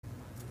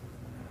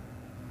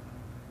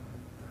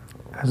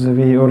As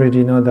we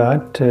already know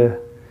that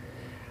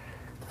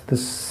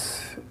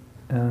this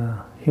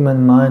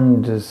human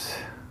mind is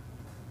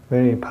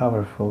very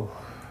powerful.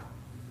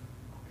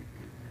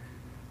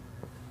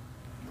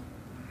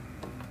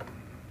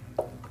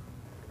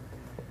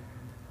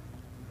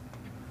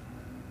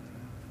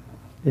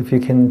 If you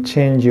can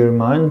change your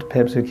mind,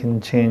 perhaps you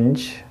can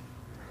change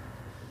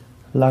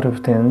a lot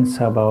of things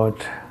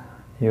about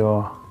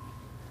your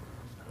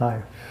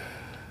life.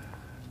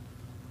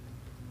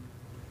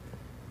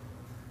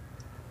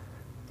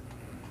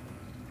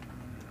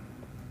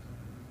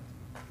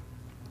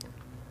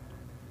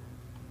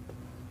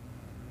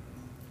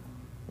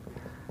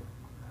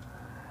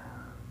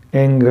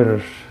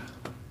 Anger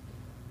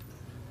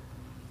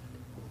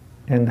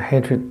and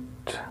hatred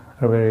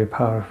are very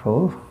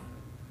powerful,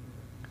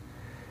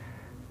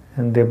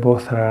 and they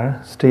both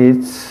are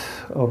states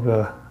of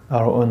our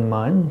own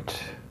mind.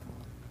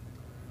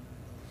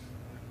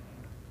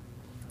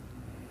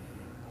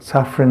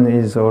 Suffering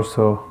is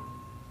also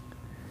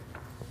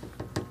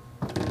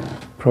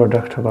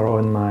product of our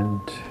own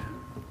mind.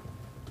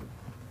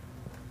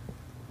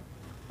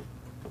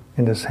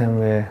 In the same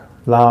way,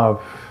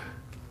 love,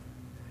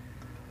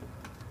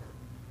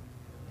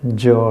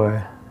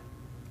 joy,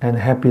 and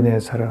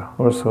happiness are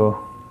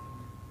also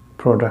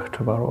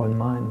product of our own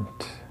mind.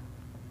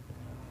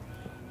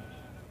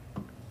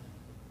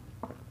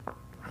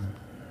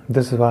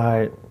 This is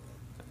why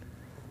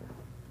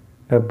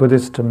a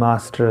Buddhist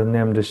master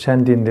named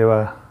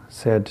Shandindeva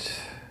said,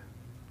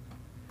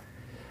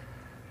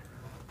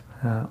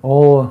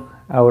 all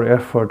our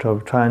effort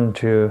of trying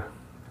to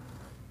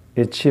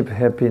achieve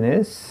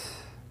happiness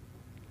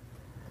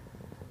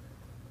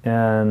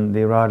and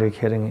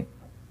eradicating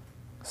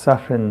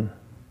suffering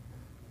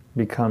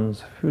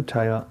becomes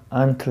futile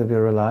until we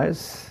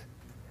realize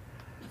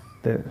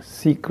the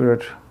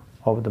secret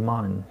of the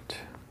mind.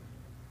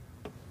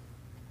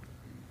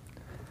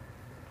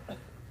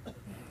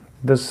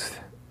 This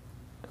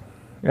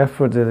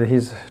effort that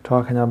he's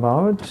talking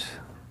about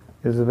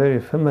is very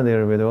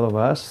familiar with all of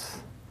us,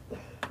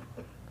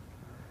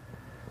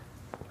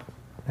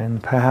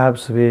 and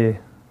perhaps we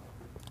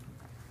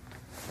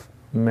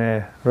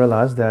may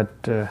realize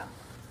that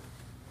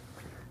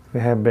we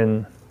have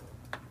been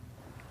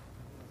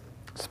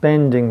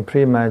spending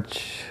pretty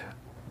much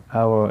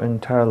our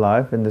entire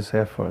life in this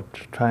effort,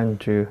 trying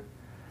to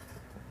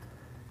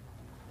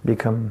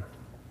become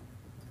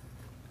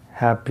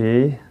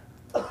happy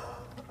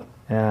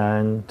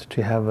and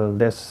to have a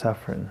less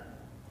suffering.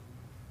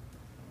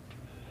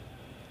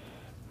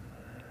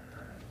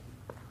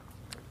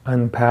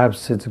 And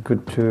perhaps it's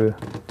good to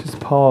just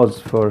pause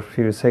for a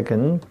few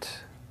seconds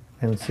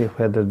and see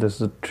whether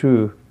this is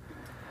true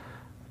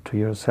to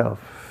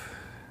yourself.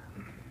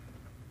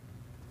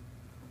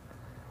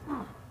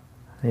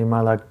 You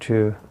might like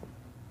to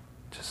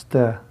just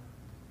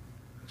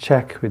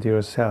check with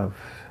yourself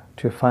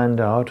to find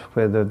out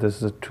whether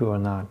this is true or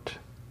not.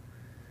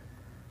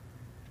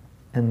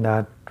 And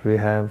that we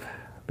have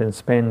been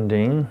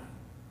spending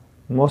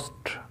most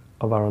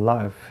of our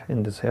life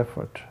in this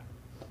effort,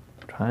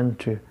 trying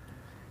to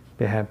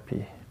be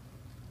happy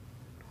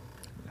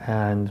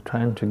and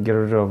trying to get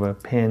rid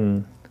of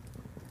pain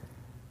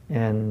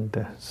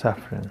and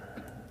suffering.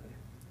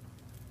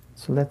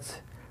 So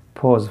let's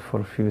pause for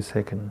a few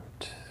seconds.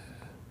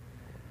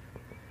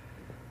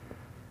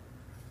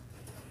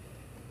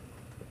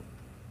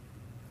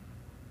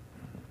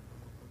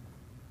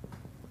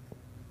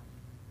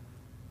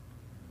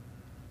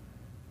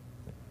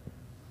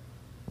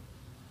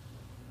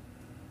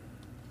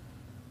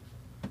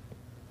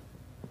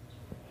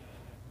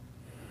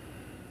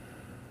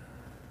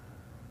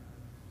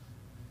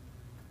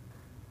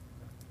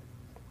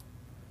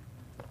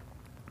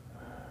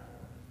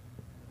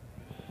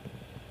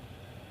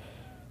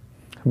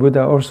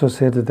 Buddha also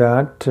said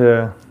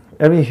that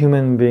every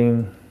human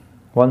being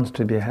wants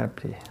to be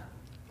happy.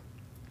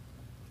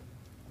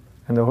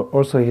 And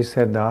also he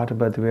said that,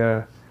 but we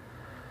are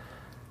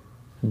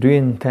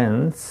doing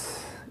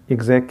things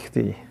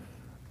exactly,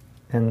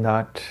 and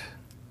that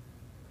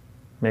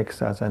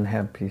makes us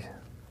unhappy.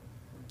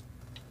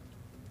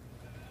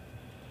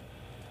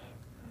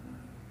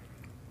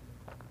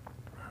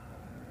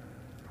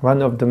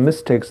 One of the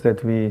mistakes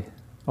that we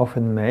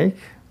often make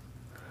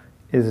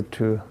is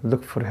to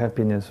look for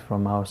happiness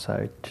from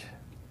outside.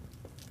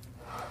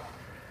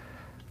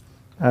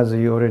 As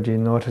you already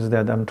noticed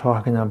that I'm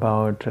talking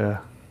about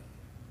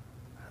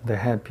the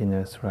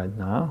happiness right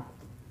now,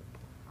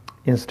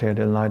 instead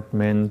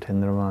enlightenment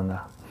and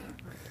nirvana.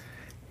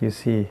 You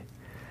see,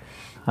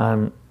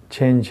 I'm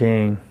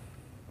changing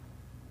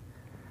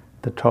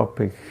the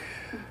topic.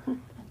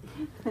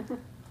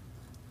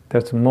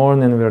 This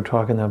morning we were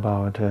talking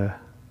about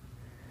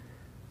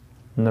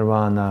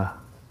nirvana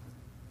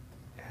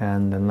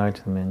and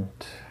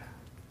enlightenment.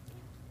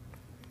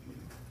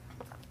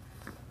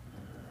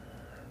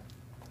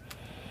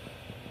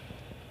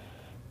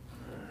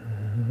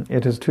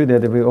 It is true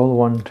that we all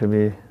want to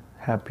be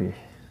happy.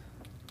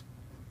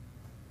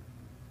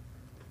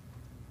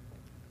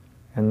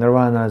 And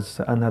nirvana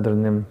is another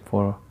name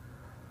for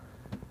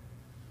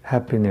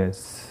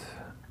happiness,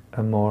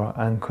 a more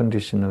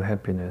unconditional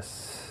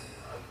happiness.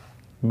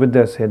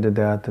 Buddha said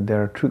that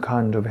there are two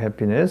kinds of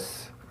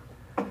happiness: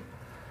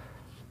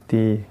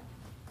 the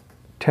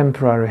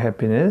temporary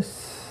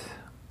happiness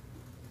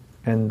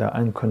and the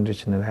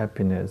unconditional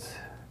happiness.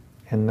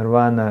 And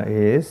nirvana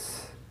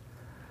is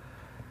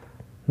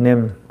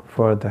name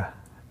for the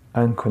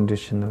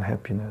unconditional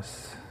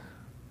happiness.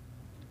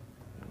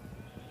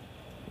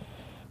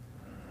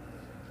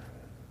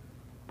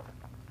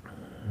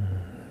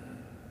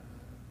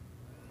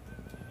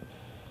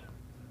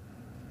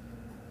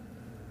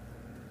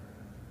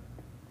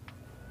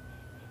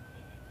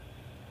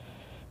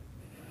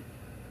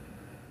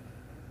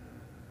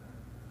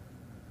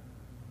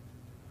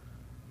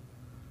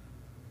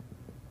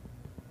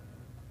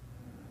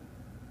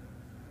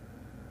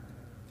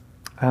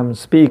 I'm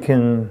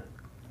speaking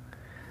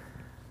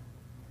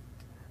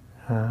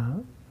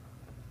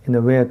in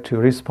a way to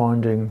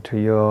responding to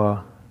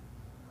your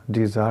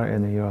desire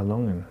and your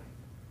longing.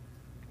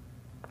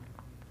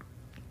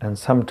 And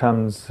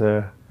sometimes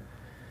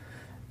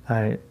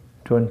I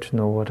don't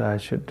know what I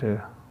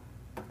should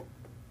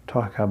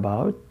talk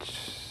about.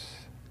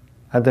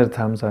 Other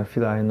times I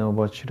feel I know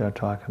what should I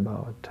talk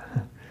about.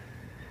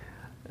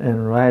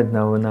 And right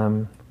now when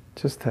I'm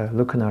just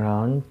looking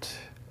around,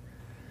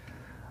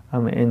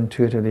 I'm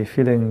intuitively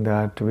feeling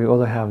that we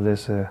all have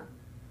this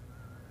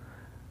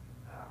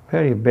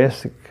very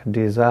basic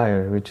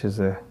desire, which is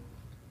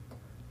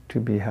to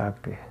be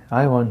happy.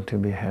 I want to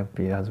be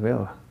happy as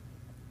well.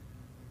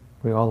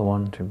 We all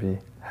want to be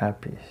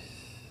happy.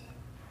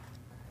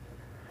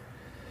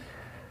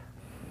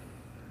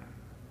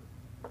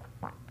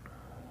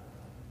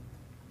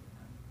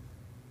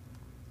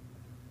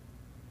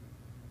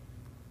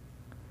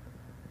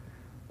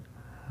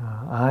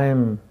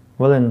 I'm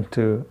willing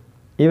to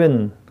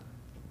even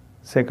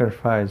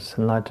sacrifice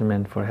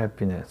enlightenment for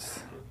happiness.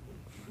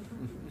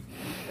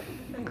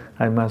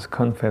 I must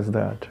confess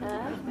that.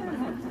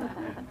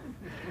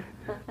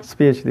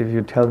 Especially if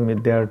you tell me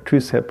there are two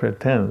separate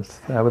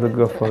things, I will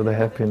go for the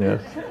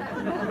happiness.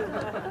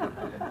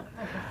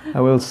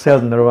 I will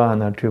sell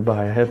nirvana to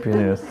buy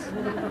happiness,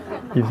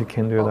 if you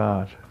can do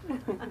that.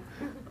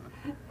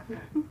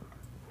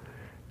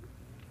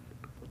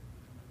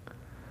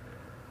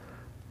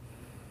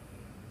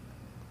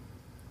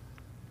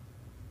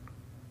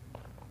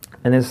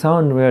 And it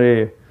sounds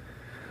very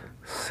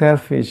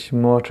selfish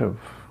motive.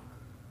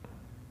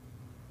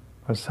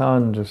 It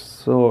sounds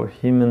so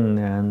human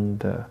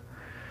and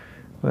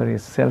very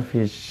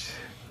selfish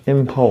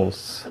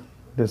impulse,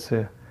 this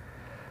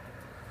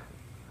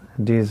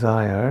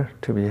desire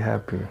to be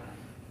happy.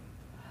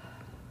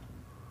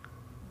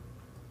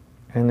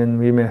 And then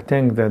we may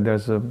think that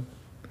there's a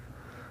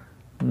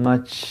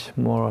much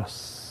more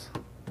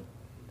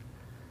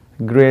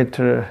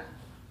greater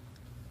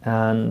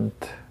and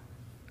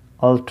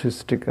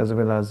altruistic as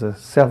well as a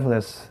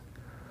selfless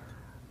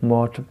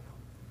motive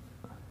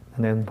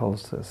and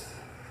impulses.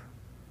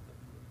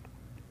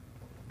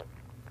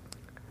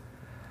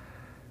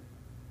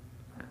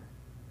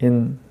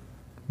 In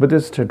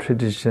Buddhist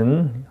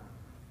tradition,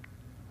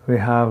 we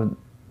have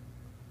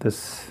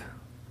this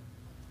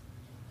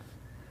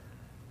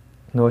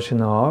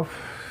notion of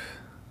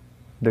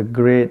the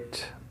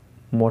great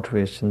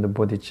motivation, the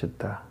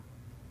bodhicitta.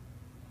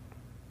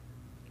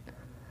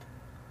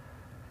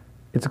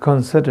 It's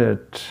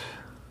considered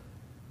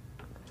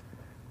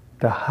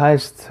the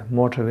highest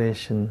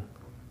motivation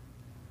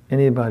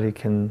anybody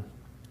can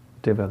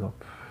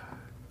develop.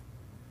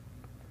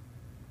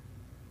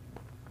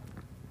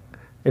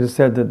 It is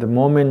said that the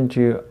moment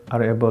you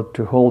are able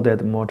to hold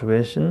that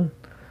motivation,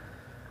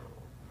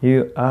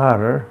 you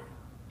are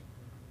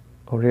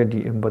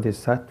already a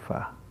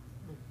bodhisattva.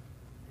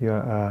 You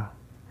are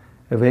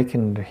an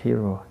awakened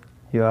hero.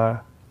 You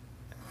are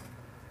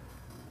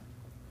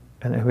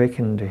an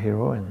awakened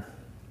heroine.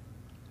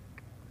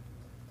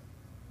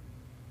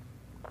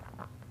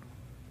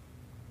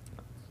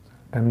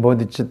 And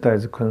bodhicitta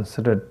is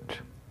considered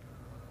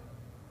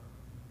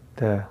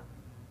the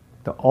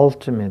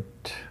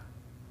ultimate,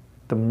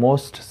 the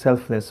most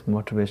selfless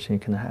motivation you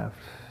can have.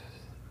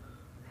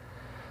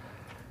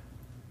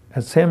 At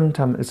the same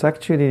time, it's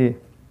actually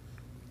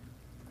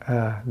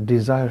a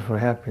desire for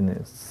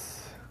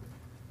happiness.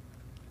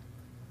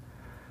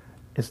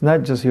 It's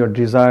not just you're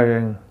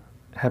desiring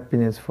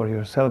happiness for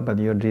yourself, but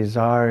you're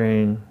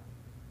desiring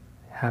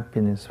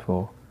happiness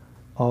for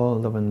all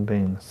living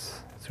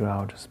beings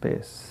throughout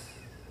space.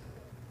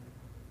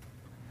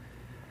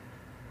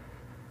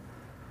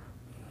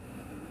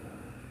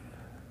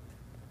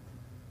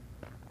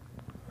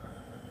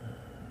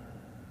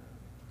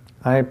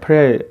 I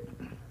pray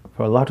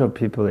for a lot of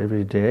people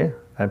every day.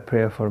 I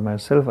pray for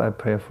myself, I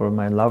pray for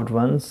my loved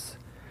ones,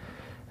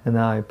 and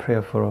I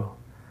pray for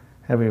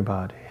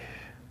everybody.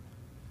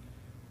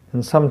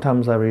 And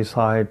sometimes I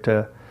recite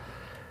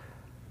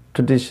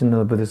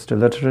traditional Buddhist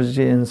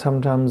liturgy, and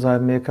sometimes I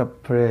make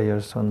up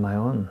prayers on my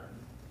own.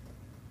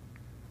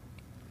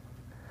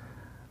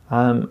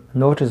 I'm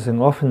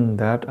noticing often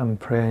that I'm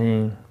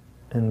praying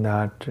and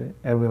that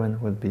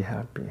everyone would be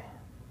happy.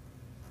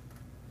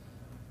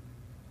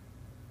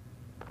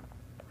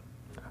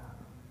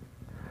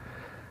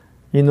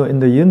 You know, in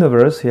the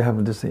universe, you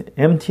have this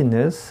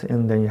emptiness,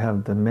 and then you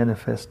have the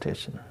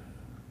manifestation.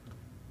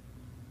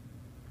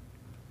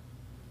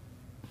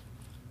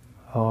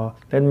 Or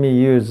let me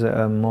use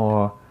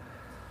more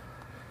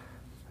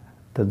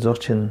the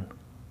Dzogchen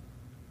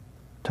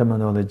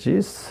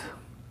terminologies.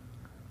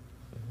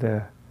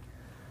 The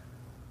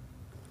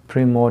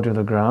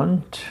primordial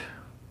ground,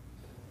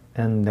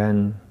 and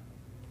then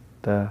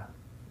the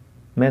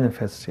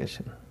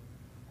manifestation.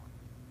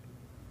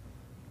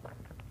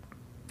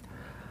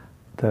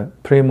 The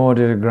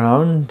primordial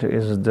ground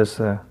is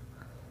this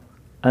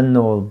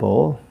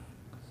unknowable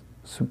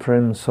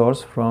supreme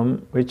source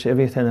from which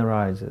everything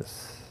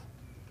arises.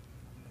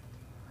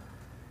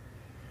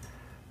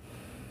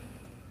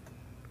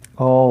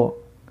 All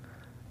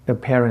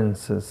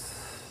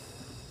appearances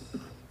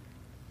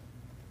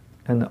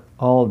and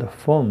all the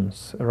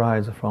forms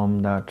arise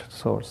from that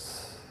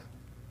source.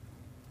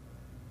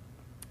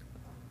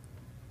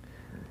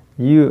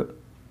 You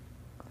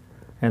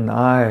and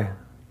I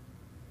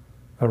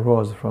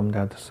arose from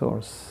that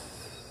source.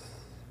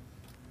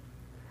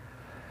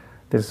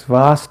 This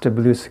vast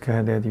blue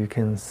sky that you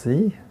can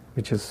see,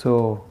 which is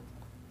so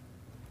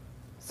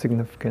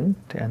significant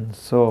and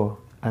so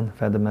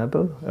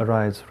unfathomable,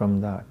 arises from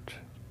that.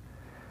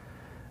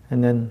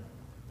 And then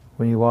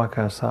when you walk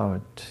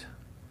outside,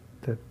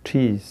 the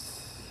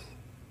trees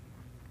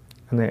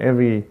and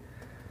every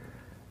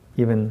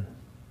even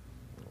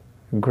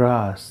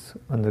grass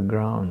on the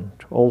ground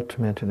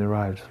ultimately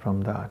derives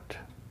from that,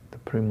 the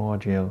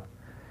primordial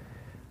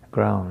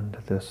ground,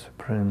 the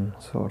supreme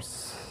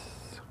source.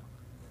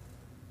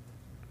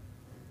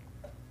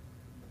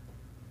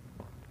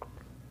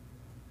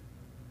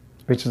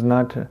 Which is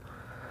not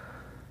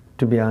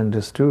to be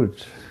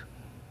understood.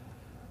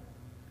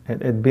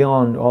 It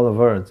beyond all the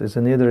words. It's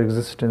neither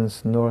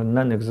existence nor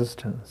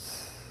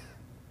non-existence.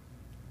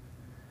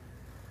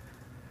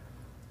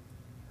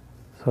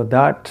 So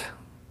that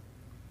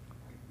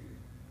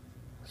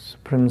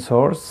supreme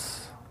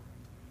source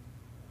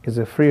is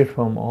free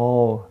from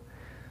all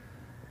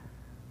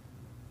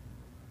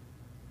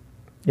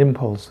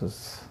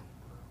impulses.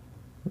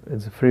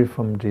 It's free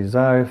from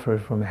desire, free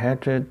from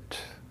hatred.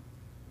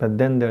 But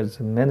then there's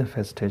a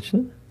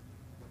manifestation.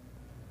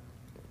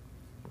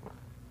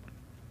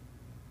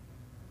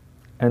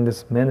 And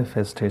this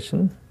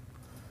manifestation,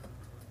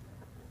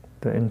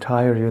 the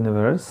entire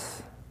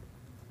universe,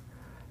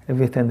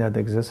 everything that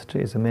exists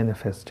is a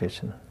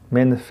manifestation.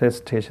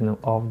 Manifestation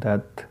of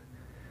that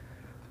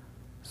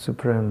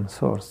supreme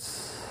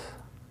source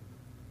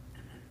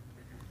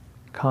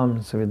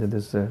comes with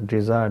this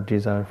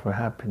desire for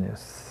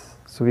happiness.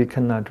 So we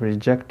cannot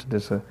reject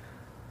this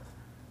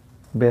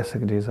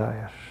basic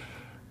desire.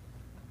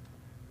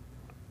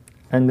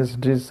 And this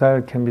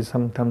desire can be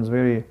sometimes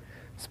very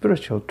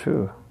spiritual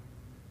too.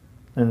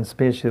 And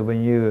especially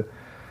when you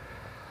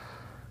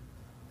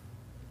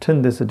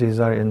turn this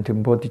desire into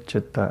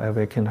bodhicitta,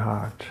 awakened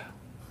heart,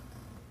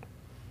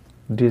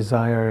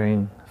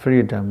 desiring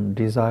freedom,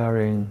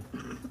 desiring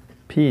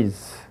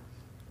peace,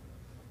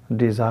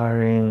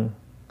 desiring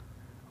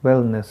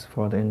wellness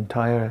for the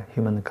entire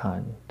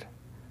humankind,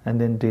 and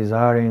then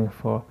desiring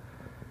for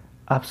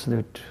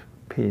absolute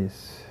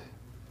peace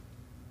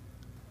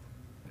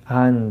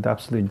and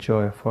absolute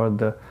joy for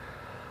the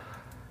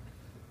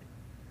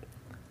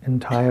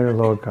entire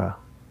loka,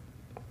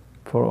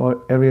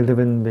 for every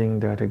living being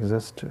that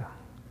exists.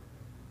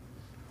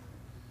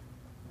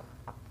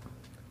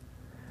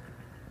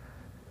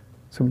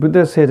 So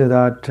Buddha said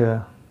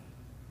that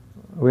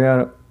we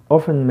are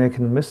often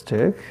making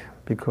mistake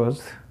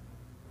because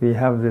we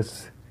have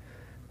this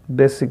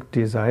basic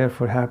desire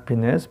for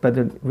happiness,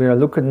 but we are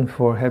looking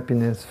for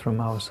happiness from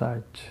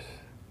outside.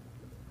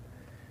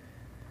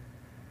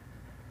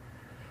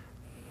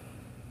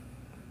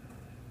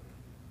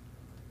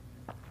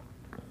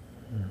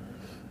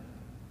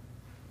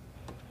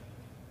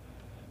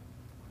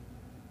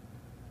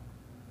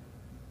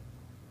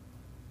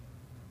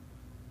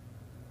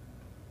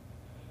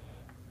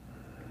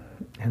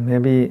 And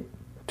maybe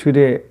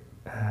today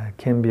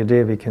can be a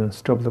day we can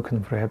stop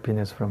looking for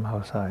happiness from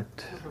outside.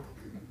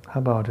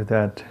 How about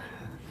that?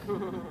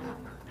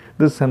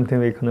 This is something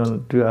we can all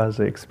do as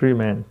an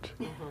experiment.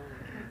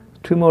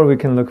 Tomorrow we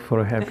can look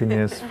for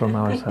happiness from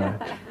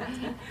outside.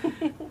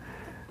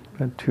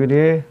 But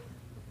today,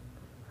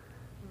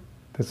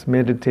 this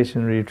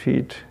meditation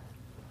retreat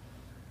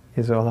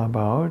is all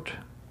about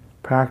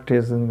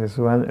practicing this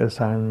one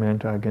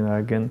assignment again and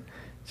again.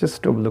 Just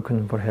stop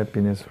looking for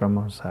happiness from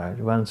outside,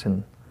 once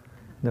and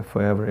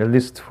forever, at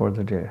least for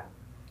the day.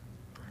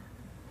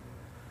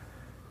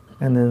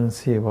 And then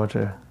see what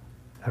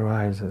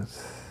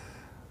arises.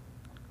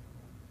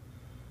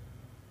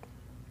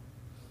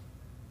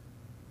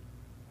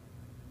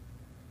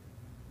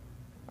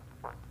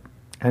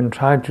 And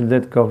try to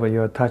let go of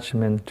your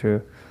attachment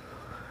to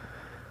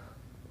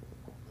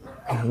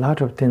a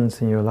lot of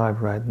things in your life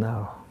right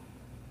now.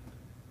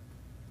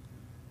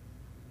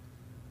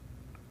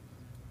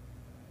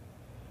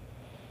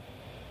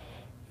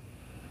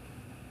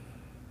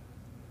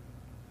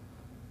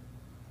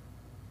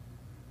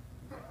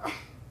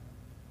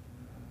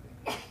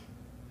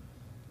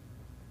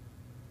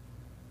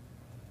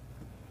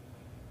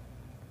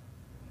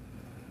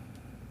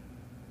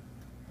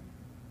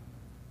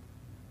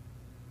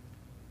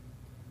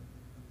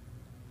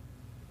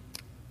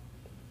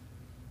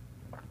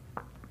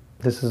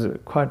 This is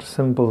quite a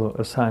simple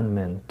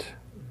assignment.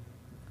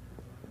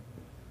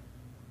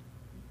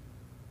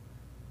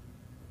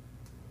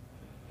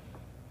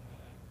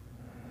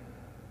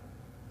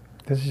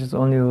 This is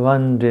only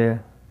one day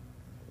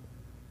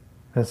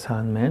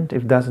assignment.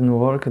 If it doesn't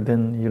work,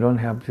 then you don't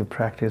have to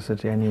practice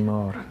it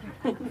anymore.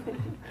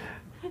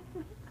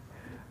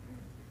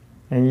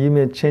 And you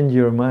may change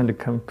your mind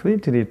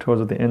completely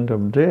towards the end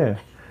of the day,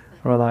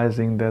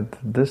 realizing that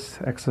this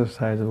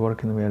exercise is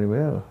working very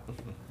well.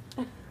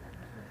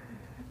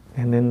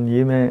 And then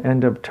you may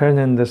end up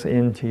turning this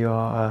into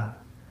your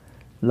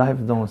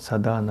lifelong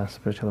sadhana,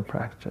 spiritual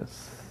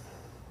practice.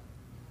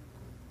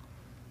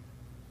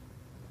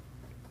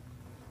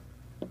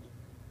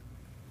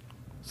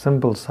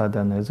 Simple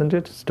sadhana, isn't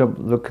it? Stop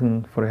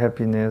looking for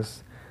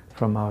happiness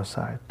from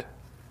outside.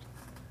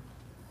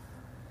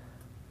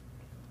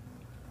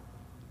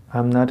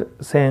 I'm not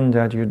saying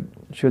that you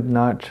should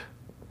not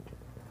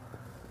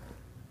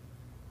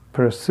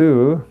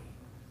pursue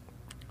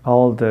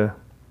all the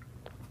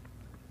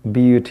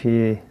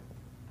beauty,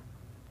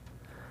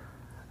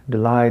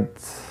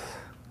 delights,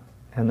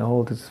 and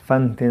all these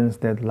fun things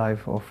that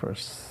life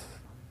offers.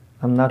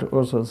 I'm not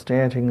also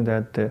stating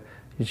that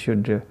you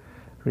should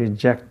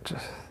reject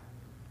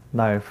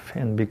life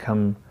and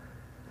become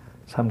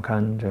some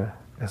kind of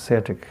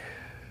ascetic.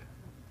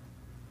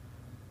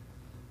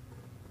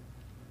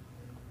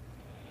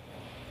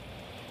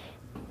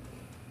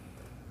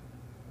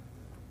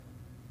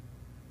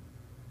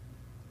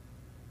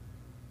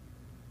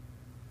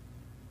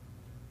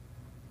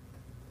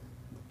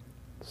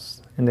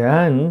 In the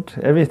end,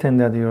 everything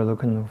that you're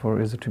looking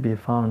for is to be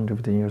found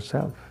within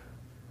yourself.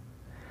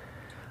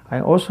 I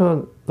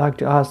also like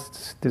to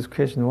ask this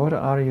question, what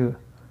are you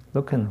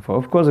looking for?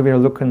 Of course, we are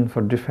looking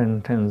for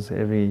different things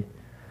every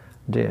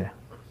day.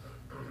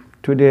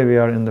 Today we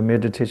are in the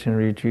meditation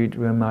retreat,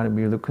 we might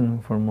be looking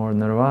for more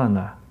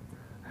nirvana.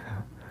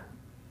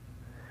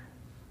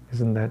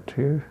 Isn't that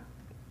true?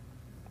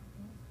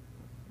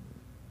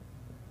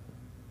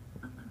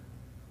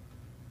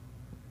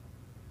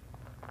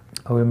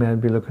 Or we may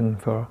be looking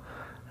for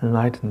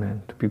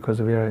enlightenment because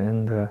we are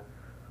in the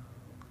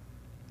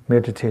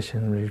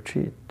meditation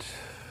retreat.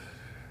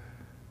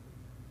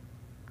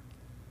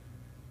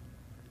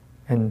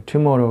 And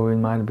tomorrow we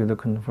might be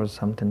looking for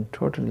something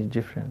totally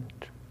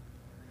different.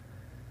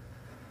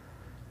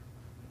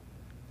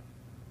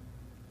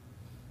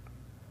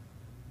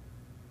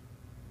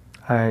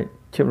 I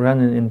keep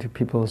running into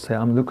people who say,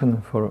 I'm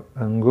looking for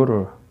a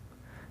guru.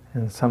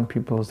 And some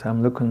people say,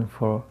 I'm looking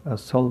for a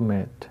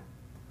soulmate.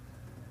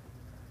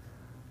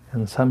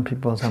 And some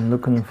people say, I'm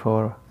looking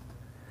for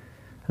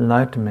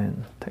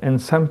enlightenment.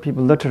 And some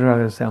people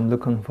literally say, I'm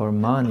looking for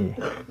money.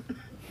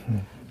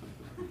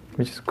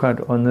 Which is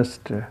quite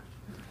honest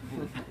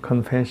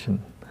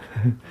confession.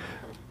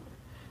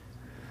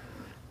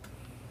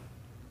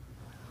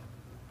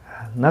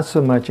 Not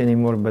so much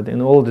anymore, but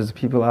in all this,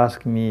 people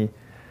ask me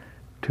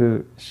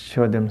to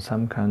show them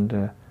some kind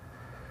of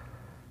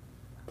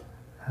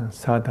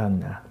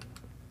sadhana.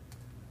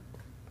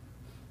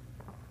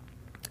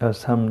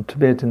 Some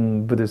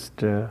Tibetan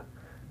Buddhist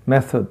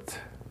method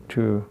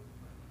to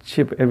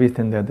achieve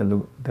everything that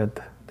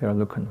they are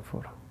looking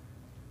for.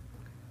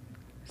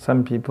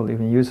 Some people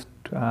even used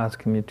to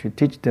ask me to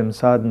teach them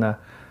sadhana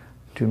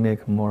to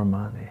make more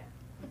money.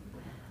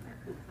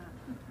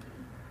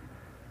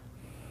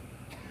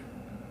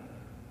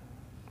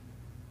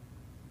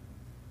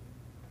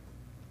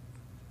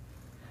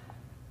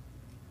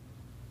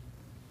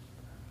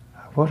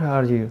 What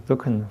are you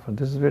looking for?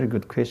 This is a very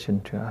good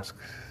question to ask.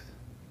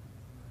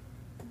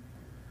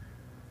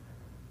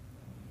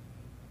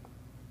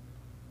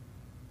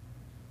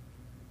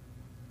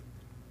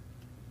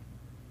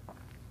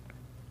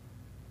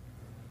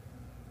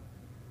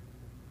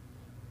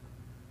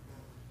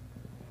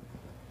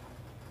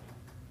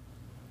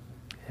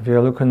 If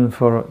you're looking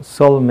for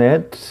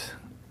soulmate,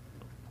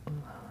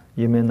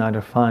 you may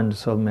not find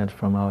soulmate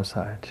from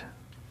outside.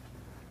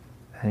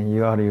 And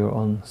you are your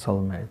own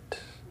soulmate.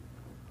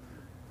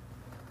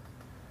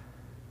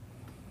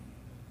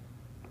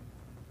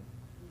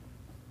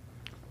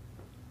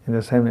 In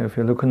the same way, if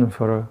you're looking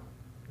for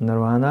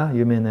nirvana,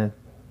 you may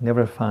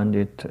never find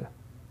it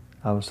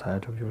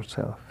outside of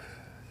yourself.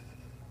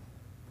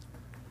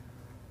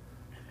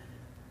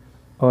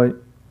 Or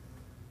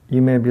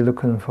you may be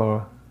looking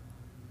for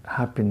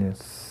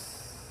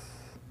happiness.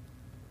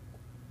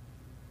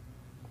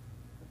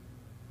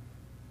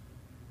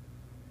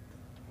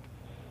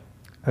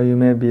 Or you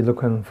may be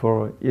looking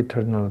for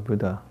eternal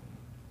Buddha.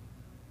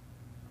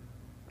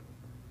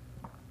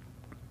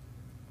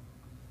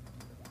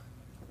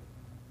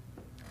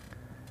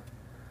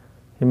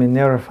 You may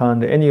never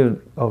find any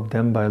of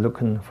them by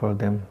looking for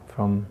them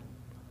from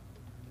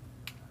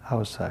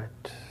outside.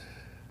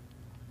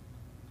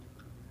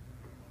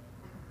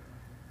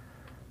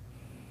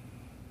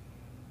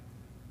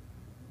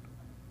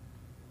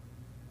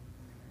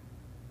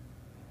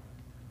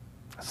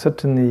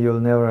 Certainly you'll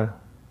never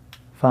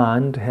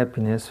find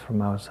happiness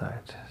from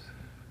outside.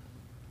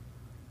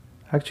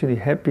 Actually,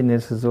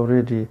 happiness is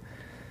already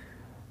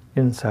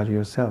inside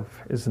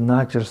yourself. It's the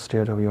natural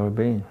state of your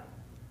being.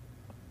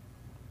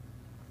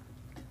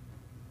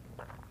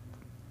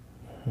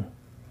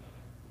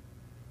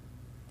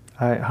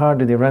 I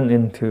hardly run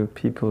into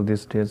people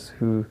these days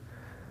who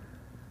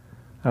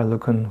are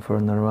looking for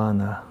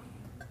nirvana.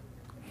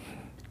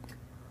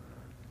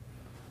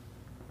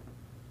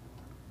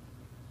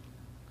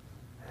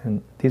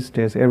 And these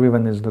days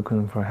everyone is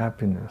looking for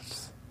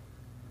happiness.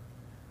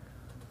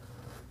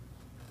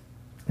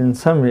 In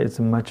some way it's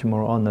much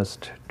more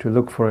honest to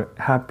look for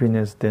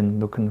happiness than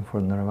looking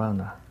for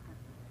nirvana.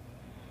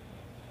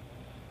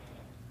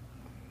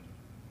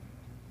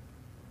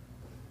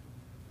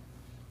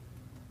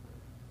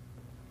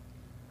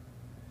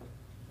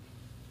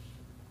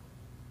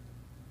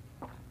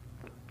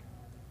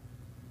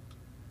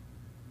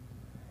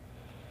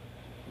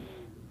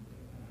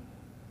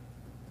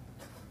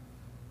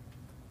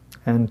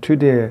 And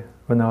today,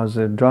 when I was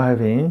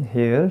driving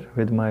here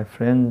with my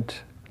friend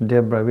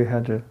Deborah, we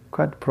had a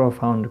quite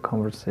profound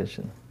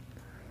conversation.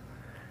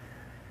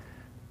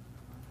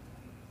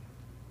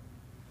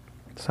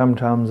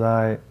 Sometimes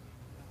I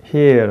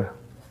hear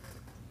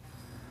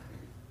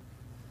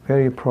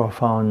very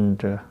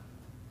profound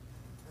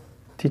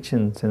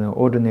teachings in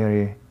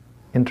ordinary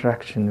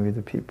interaction with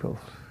the people.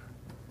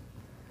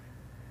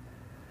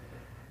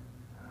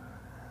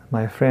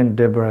 My friend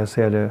Deborah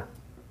said,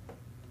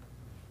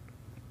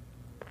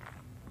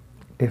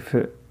 if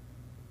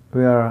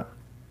we are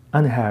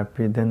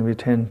unhappy, then we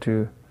tend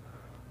to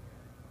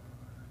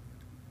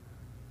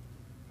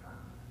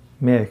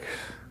make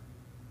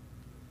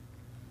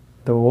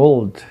the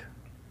world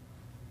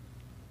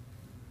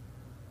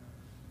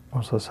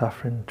also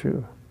suffering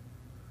too.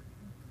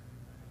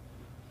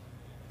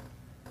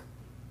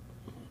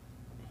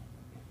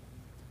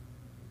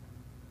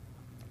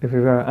 If we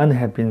are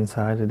unhappy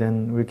inside,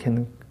 then we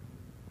can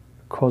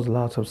cause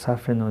lots of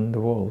suffering on the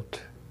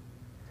world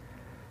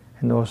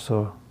and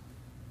also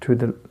to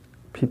the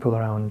people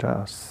around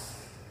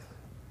us.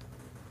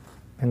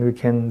 And we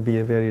can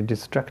be very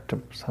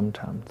destructive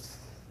sometimes.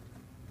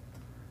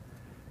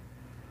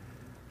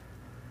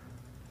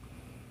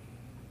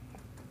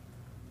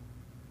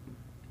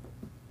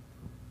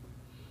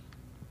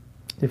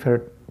 If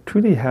we're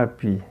truly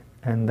happy,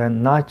 and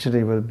then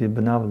naturally will be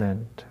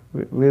benevolent,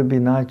 will be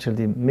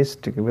naturally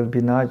mystic, will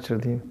be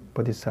naturally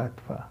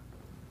bodhisattva,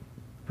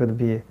 will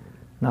be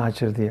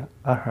naturally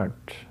arhat.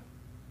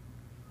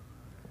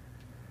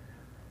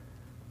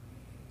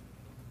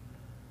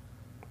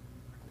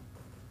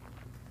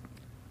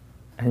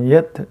 And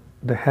yet,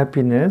 the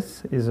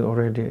happiness is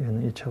already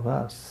in each of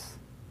us.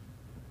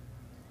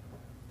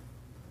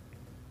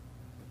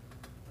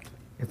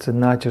 It's a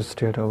natural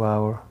state of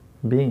our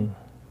being.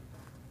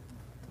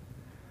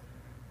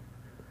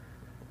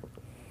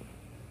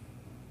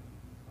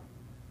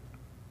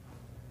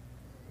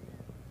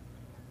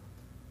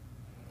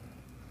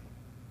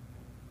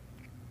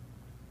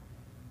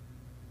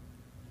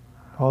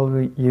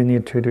 All you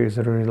need to do is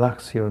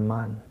relax your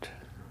mind.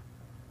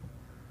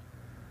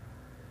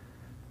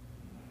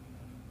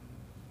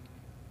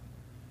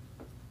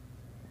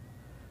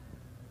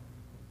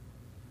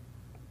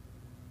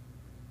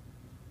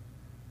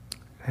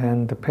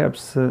 And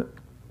perhaps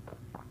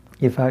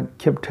if I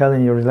keep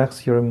telling you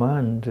relax your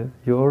mind,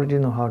 you already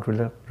know how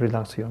to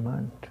relax your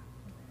mind.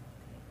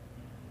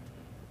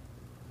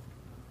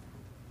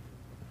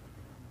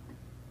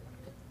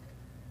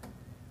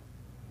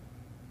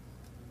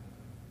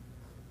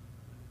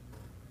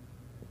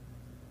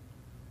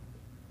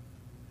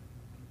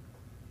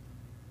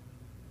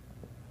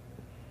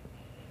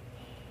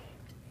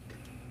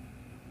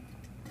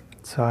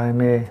 So I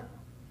may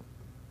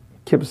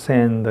keep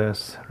saying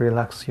this,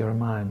 relax your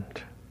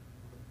mind,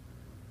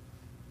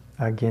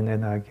 again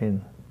and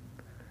again.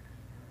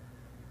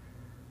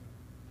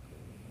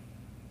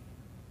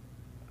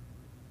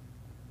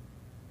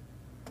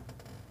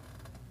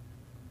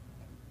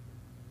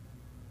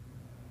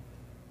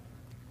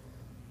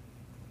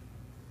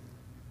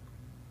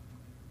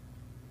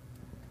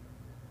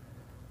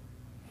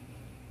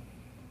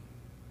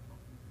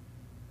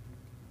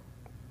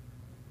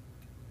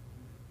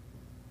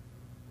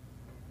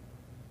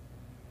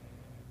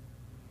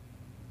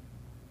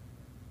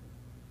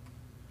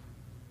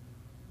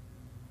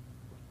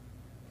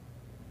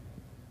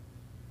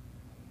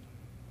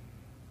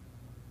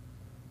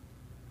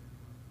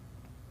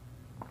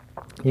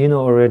 You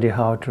know already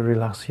how to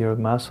relax your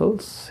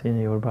muscles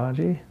in your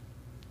body.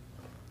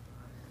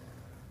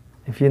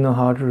 If you know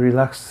how to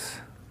relax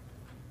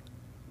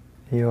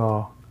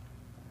your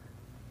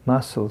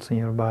muscles in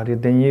your body,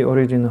 then you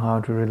already know how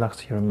to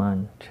relax your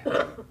mind.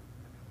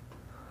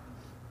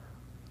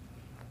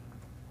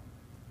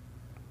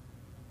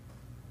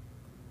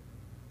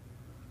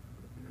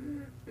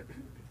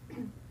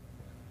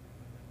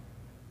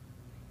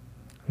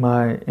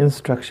 My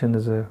instruction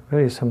is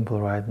very simple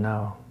right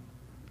now.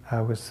 I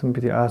will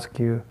simply ask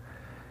you,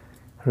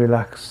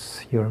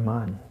 relax your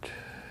mind.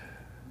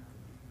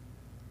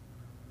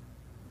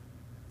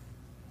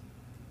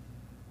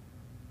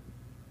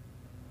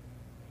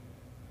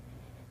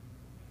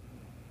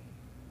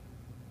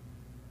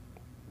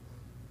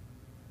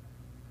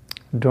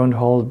 Don't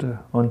hold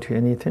onto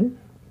anything.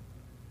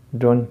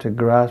 Don't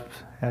grasp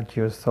at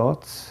your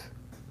thoughts.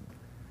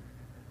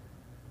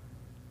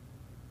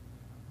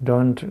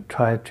 Don't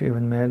try to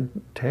even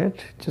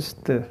meditate.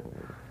 Just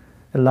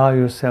allow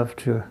yourself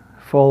to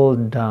fall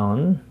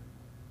down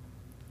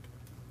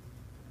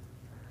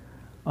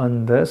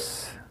on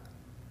this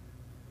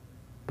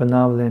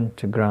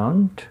benevolent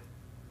ground,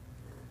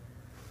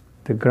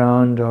 the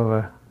ground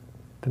of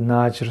the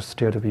natural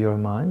state of your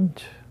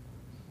mind.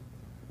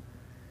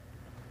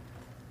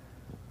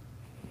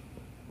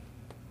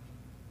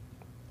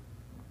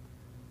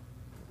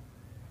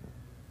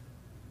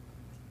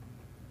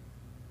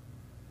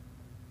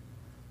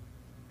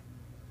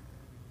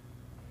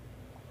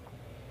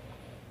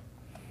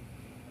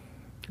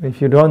 If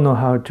you don't know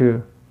how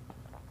to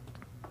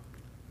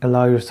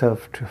allow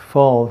yourself to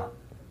fall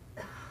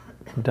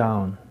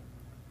down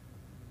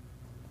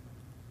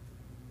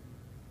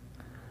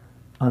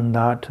on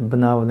that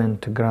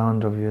benevolent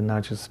ground of your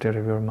natural state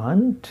of your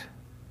mind,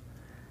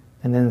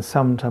 and then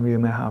sometime you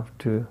may have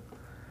to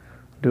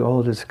do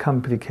all these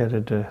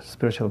complicated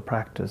spiritual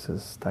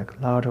practices, like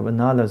a lot of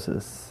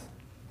analysis,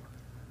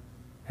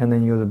 and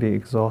then you'll be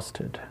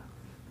exhausted.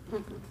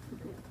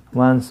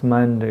 Once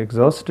mind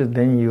exhausted,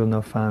 then you'll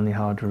know finally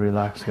how to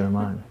relax your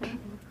mind.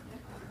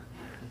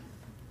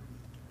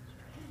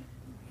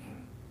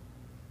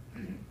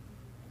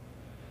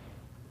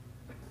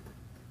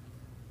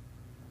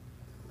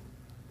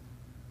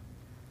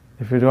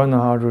 If you don't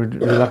know how to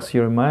relax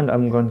your mind,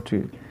 I'm going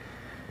to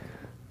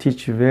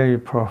teach you very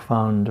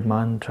profound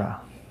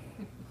mantra.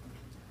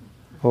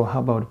 Or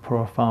how about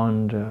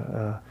profound,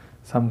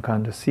 some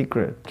kind of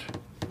secret?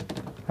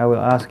 I will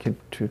ask you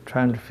to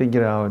try and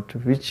figure out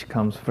which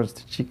comes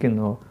first, chicken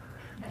or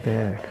the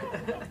egg.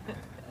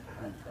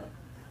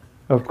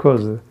 Of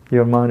course,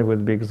 your mind will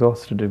be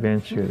exhausted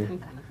eventually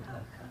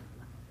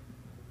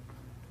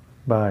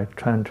by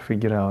trying to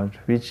figure out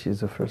which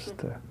is the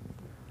first.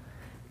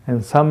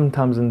 And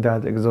sometimes in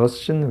that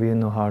exhaustion, we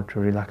know how to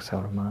relax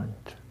our mind.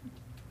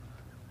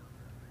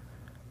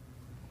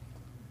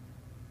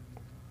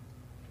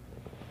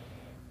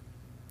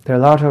 There are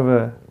a lot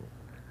of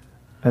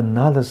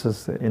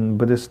analysis in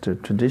Buddhist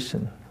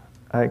tradition.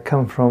 I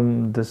come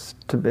from this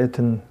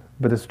Tibetan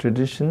Buddhist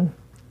tradition,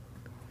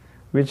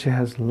 which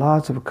has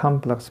lots of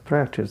complex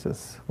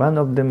practices. One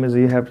of them is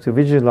you have to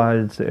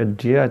visualize a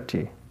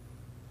deity.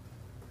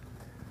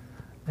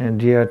 And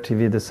deity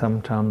with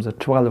sometimes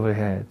 12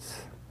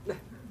 heads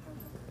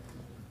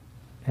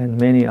and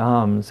many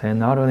arms. And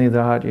not only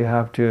that, you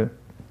have to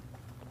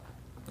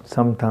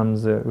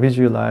sometimes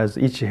visualize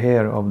each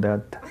hair of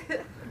that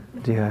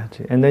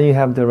deity. And then you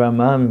have to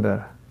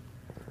remember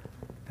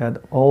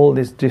that all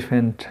these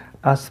different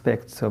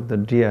aspects of the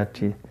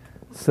deity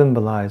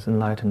symbolize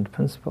enlightened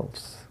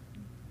principles.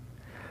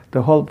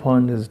 The whole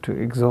point is to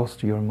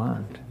exhaust your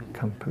mind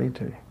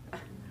completely.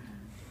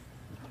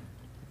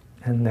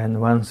 And then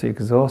once you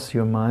exhaust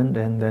your mind,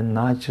 and then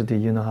naturally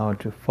you know how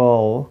to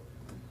fall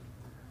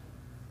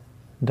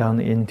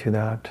down into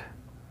that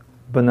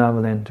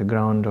benevolent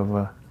ground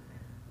of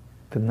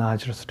the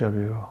natural state of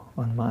your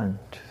own mind.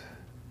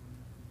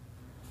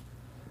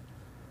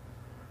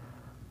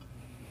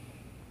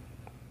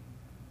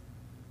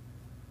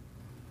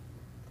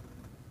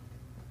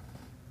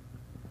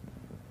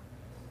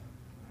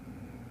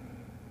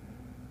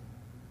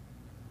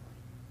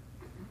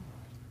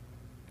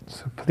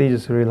 So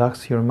please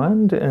relax your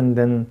mind, and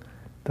then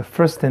the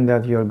first thing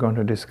that you're going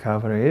to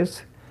discover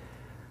is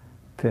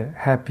the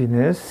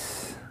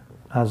happiness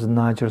as a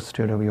natural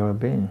state of your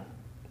being.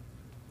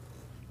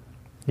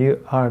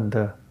 You are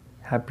the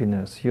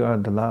happiness, you are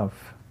the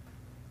love,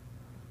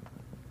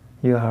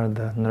 you are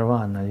the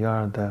nirvana, you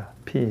are the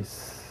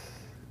peace.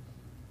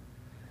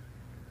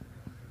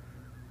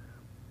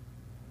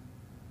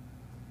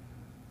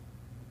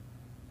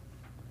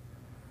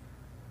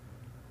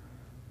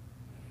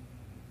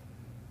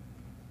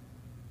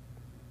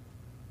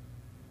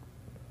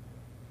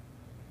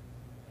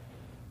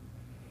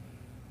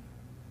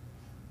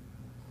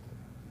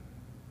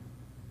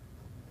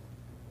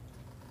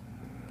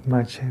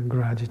 Much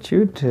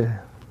gratitude,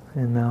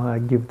 and now I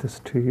give this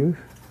to you.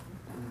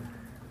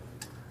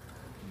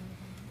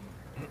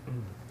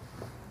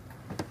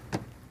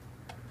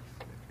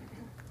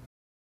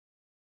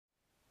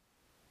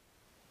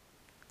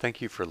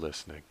 Thank you for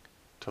listening.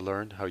 To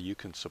learn how you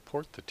can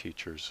support the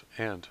teachers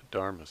and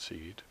Dharma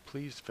Seed,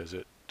 please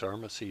visit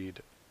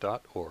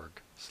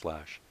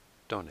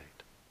dharmaseed.org/donate.